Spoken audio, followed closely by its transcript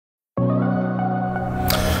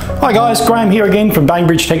Hi guys, Graham here again from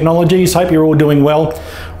Baintech Technologies. Hope you're all doing well.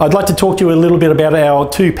 I'd like to talk to you a little bit about our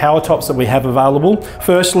two PowerTops that we have available.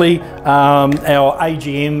 Firstly, our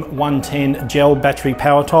AGM 110 gel battery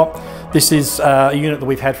PowerTop. This is a unit that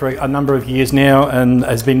we've had for a number of years now and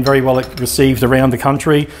has been very well received around the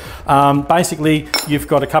country. Basically, you've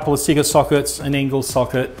got a couple of Sigma sockets, an Engel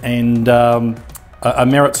socket and a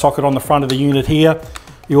Merit socket on the front of the unit here.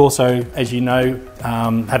 You also, as you know,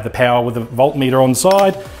 have the power with a voltmeter on the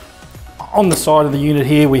side. On the side of the unit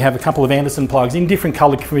here, we have a couple of Anderson plugs in different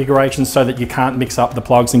color configurations so that you can't mix up the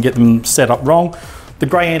plugs and get them set up wrong. The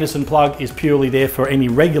grey Anderson plug is purely there for any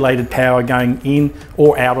regulated power going in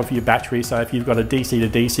or out of your battery. So if you've got a DC to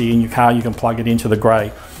DC in your car, you can plug it into the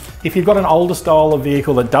grey. If you've got an older style of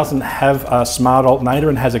vehicle that doesn't have a smart alternator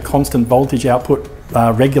and has a constant voltage output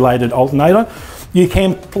regulated alternator, you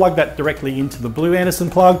can plug that directly into the blue Anderson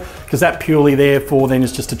plug, because that purely therefore then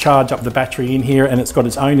is just to charge up the battery in here, and it's got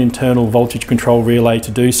its own internal voltage control relay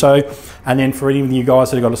to do so. And then for any of you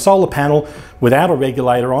guys that have got a solar panel without a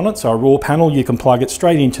regulator on it, so a raw panel, you can plug it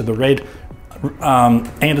straight into the red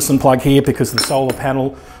Anderson plug here, because the solar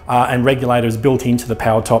panel and regulator is built into the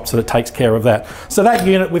PowerTop, so it takes care of that. So that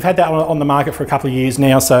unit, we've had that on the market for a couple of years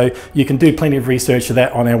now, so you can do plenty of research of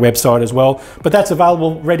that on our website as well. But that's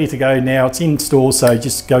available, ready to go now. It's in store, so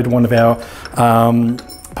just go to one of our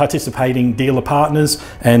participating dealer partners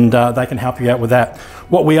and they can help you out with that.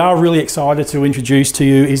 What we are really excited to introduce to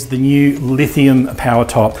you is the new Lithium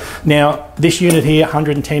PowerTop. Now, this unit here,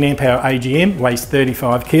 110 amp hour AGM, weighs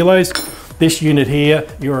 35 kilos. This unit here,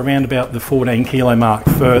 you're around about the 14 kilo mark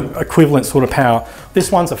for equivalent sort of power.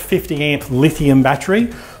 This one's a 50 amp lithium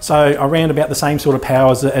battery, so around about the same sort of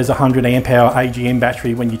power as a 100 amp hour AGM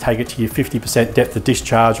battery when you take it to your 50% depth of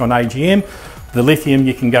discharge on AGM. The lithium,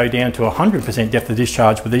 you can go down to 100% depth of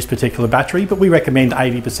discharge with this particular battery, but we recommend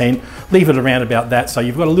 80%. Leave it around about that, so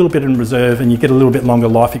you've got a little bit in reserve and you get a little bit longer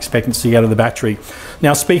life expectancy out of the battery.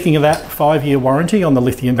 Now, speaking of that, 5-year warranty on the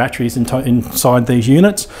lithium batteries inside these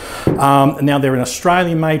units. Now, they're an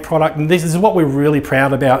Australian-made product, and this is what we're really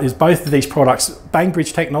proud about, is both of these products.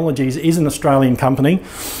 Baintech Technologies is an Australian company,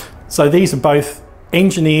 so these are both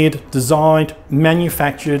engineered, designed,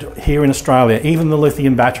 manufactured here in Australia, even the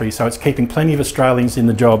lithium battery. So it's keeping plenty of Australians in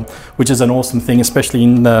the job, which is an awesome thing, especially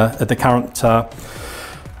at the current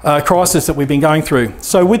crisis that we've been going through.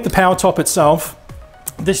 So with the PowerTop itself,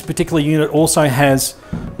 this particular unit also has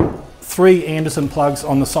 3 Anderson plugs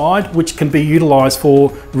on the side, which can be utilized for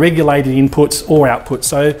regulated inputs or outputs.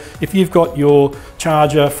 So if you've got your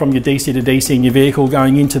charger from your DC to DC in your vehicle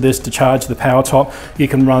going into this to charge the PowerTop, you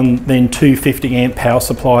can run then 2 50 amp power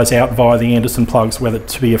supplies out via the Anderson plugs, whether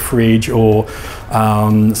it be a fridge or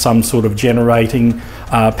some sort of generating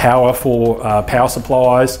power for power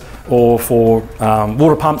supplies or for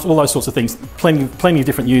water pumps, all those sorts of things. Plenty of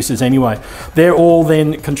different uses anyway. They're all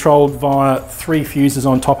then controlled via 3 fuses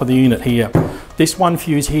on top of the unit here. This one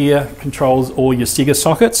fuse here controls all your Sigma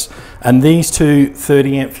sockets, and these two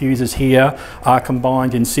 30 amp fuses here are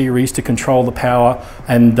combined in series to control the power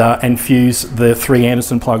and fuse the 3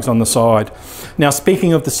 Anderson plugs on the side. Now,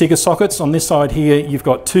 speaking of the Sigma sockets, on this side here, you've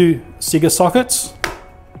got 2 Sigma sockets.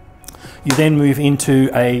 You then move into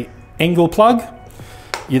a Engel plug.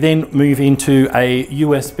 You then move into a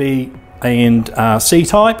USB and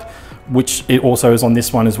C-type, which it also is on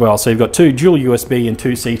this one as well. So you've got 2 dual USB and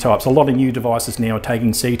 2 C-types. A lot of new devices now are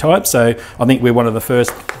taking C-type, so I think we're one of the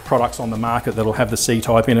first products on the market that'll have the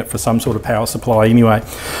C-type in it for some sort of power supply anyway.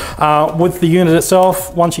 With the unit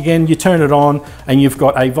itself, once again, you turn it on and you've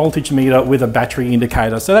got a voltage meter with a battery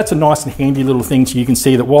indicator. So that's a nice and handy little thing, so you can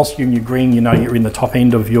see that whilst you're in your green, you know you're in the top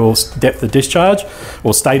end of your depth of discharge,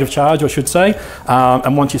 or state of charge, I should say.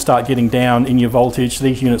 And once you start getting down in your voltage,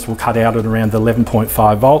 these units will cut out at around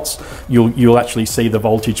 11.5 volts. You'll actually see the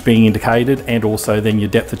voltage being indicated, and also then your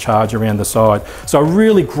depth of charge around the side. So a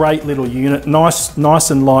really great little unit, nice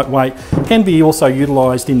and lightweight. Can be also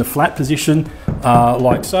utilised in the flat position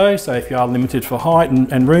like so. So if you are limited for height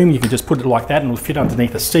and room, you can just put it like that and it'll fit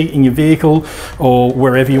underneath a seat in your vehicle or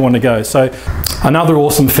wherever you want to go. So another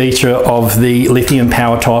awesome feature of the Lithium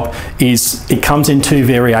PowerTop is it comes in 2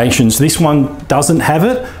 variations. This one doesn't have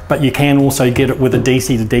it, but you can also get it with a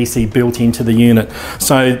DC to DC built into the unit.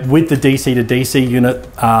 So with the DC to DC unit,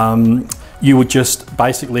 you would just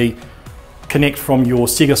basically connect from your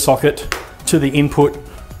Sigma socket to the input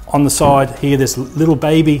on the side here. There's little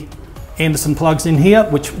baby Anderson plugs in here,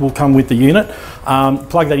 which will come with the unit.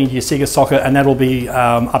 Plug that into your Sigma socket, and that'll be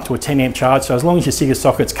up to a 10 amp charge. So as long as your Sigma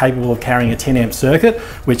socket's capable of carrying a 10 amp circuit,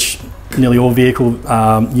 which nearly all vehicle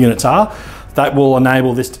units are, That will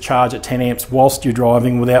enable this to charge at 10 amps whilst you're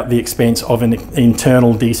driving without the expense of an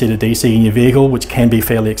internal DC to DC in your vehicle, which can be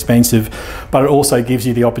fairly expensive, but it also gives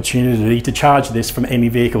you the opportunity to charge this from any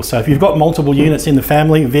vehicle. So if you've got multiple units in the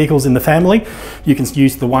family, vehicles in the family, you can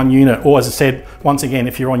use the one unit, or as I said, once again,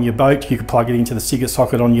 if you're on your boat, you could plug it into the cigarette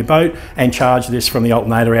socket on your boat and charge this from the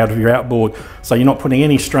alternator out of your outboard. So you're not putting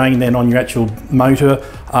any strain then on your actual motor,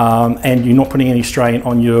 and you're not putting any strain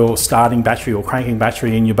on your starting battery or cranking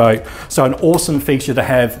battery in your boat. So an awesome feature to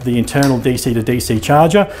have the internal DC to DC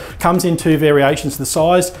charger. Comes in two variations. The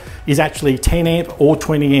size is actually 10 amp or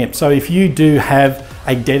 20 amp. So if you do have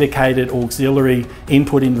a dedicated auxiliary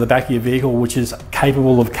input into the back of your vehicle which is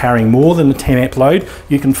capable of carrying more than a 10 amp load,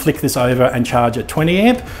 you can flick this over and charge at 20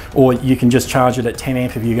 amp, or you can just charge it at 10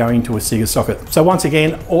 amp if you're going to a cigarette socket. So once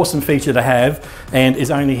again, awesome feature to have, and is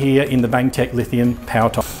only here in the Baintech Lithium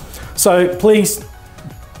PowerTop. So please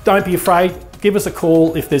don't be afraid. Give us a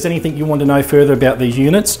call if there's anything you want to know further about these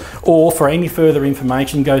units, or for any further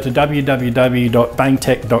information, go to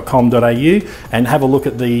www.baintech.com.au and have a look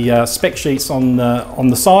at the spec sheets on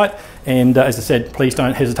the site. And as I said, please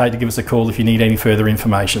don't hesitate to give us a call if you need any further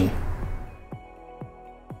information.